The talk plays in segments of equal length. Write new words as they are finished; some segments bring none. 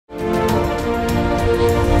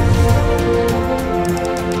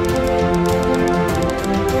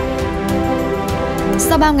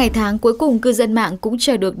bao ngày tháng, cuối cùng cư dân mạng cũng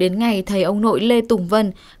chờ được đến ngày thầy ông nội Lê Tùng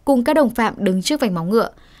Vân cùng các đồng phạm đứng trước vành móng ngựa.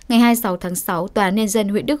 Ngày 26 tháng 6, Tòa án Nhân dân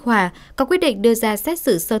huyện Đức Hòa có quyết định đưa ra xét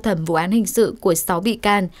xử sơ thẩm vụ án hình sự của 6 bị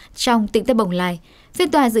can trong tỉnh thất Bồng Lai.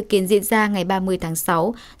 Phiên tòa dự kiến diễn ra ngày 30 tháng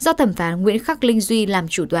 6 do thẩm phán Nguyễn Khắc Linh Duy làm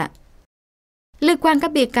chủ tọa. Liên quan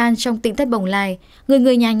các bị can trong tỉnh thất Bồng Lai,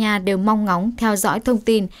 người nhà đều mong ngóng theo dõi thông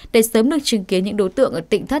tin để sớm được chứng kiến những đối tượng ở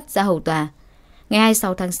tỉnh thất ra hầu tòa. Ngày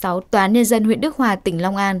 26 tháng 6, Tòa án Nhân dân huyện Đức Hòa, tỉnh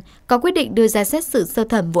Long An có quyết định đưa ra xét xử sơ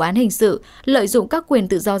thẩm vụ án hình sự lợi dụng các quyền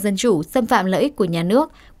tự do dân chủ, xâm phạm lợi ích của nhà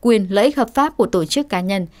nước, quyền lợi ích hợp pháp của tổ chức cá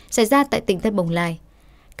nhân xảy ra tại tỉnh thất Bồng Lai.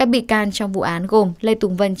 Các bị can trong vụ án gồm Lê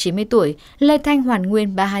Tùng Vân 90 tuổi, Lê Thanh Hoàn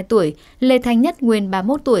Nguyên 32 tuổi, Lê Thanh Nhất Nguyên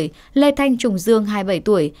 31 tuổi, Lê Thanh Trùng Dương 27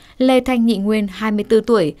 tuổi, Lê Thanh Nhị Nguyên 24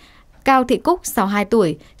 tuổi, Cao Thị Cúc 62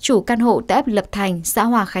 tuổi, chủ căn hộ tại ấp Lập Thành, xã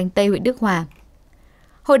Hòa Khánh Tây, huyện Đức Hòa.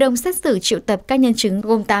 Hội đồng xét xử triệu tập các nhân chứng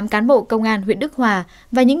gồm 8 cán bộ công an huyện Đức Hòa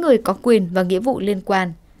và những người có quyền và nghĩa vụ liên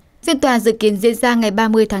quan. Phiên tòa dự kiến diễn ra ngày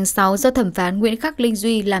 30 tháng 6 do thẩm phán Nguyễn Khắc Linh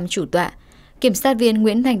Duy làm chủ tọa. Kiểm sát viên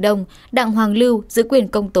Nguyễn Thành Đông, Đặng Hoàng Lưu giữ quyền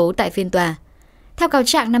công tố tại phiên tòa. Theo cáo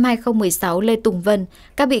trạng năm 2016, Lê Tùng Vân,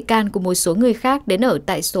 các bị can cùng một số người khác đến ở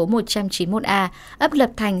tại số 191A, ấp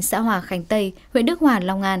Lập Thành, xã Hòa Khánh Tây, huyện Đức Hòa,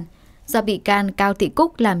 Long An. Do bị can Cao Thị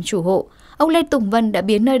Cúc làm chủ hộ, ông Lê Tùng Vân đã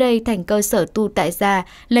biến nơi đây thành cơ sở tu tại gia,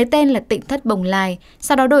 lấy tên là Tịnh thất Bồng Lai,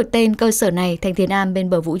 sau đó đổi tên cơ sở này thành Thiền Am bên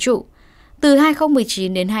bờ vũ trụ. Từ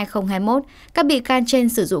 2019 đến 2021, các bị can trên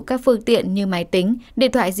sử dụng các phương tiện như máy tính,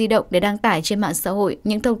 điện thoại di động để đăng tải trên mạng xã hội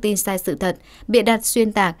những thông tin sai sự thật, bịa đặt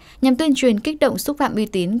xuyên tạc nhằm tuyên truyền kích động xúc phạm uy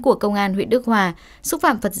tín của công an huyện Đức Hòa, xúc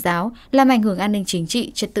phạm Phật giáo, làm ảnh hưởng an ninh chính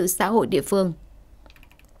trị, trật tự xã hội địa phương.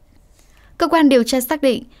 Cơ quan điều tra xác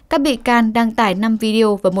định các bị can đăng tải 5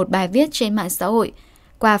 video và một bài viết trên mạng xã hội.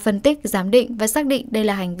 Qua phân tích, giám định và xác định đây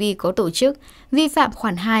là hành vi có tổ chức, vi phạm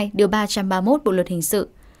khoản 2 điều 331 Bộ luật hình sự.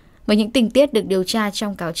 Với những tình tiết được điều tra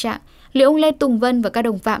trong cáo trạng, liệu ông Lê Tùng Vân và các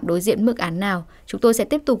đồng phạm đối diện mức án nào? Chúng tôi sẽ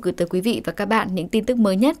tiếp tục gửi tới quý vị và các bạn những tin tức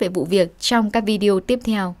mới nhất về vụ việc trong các video tiếp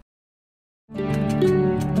theo.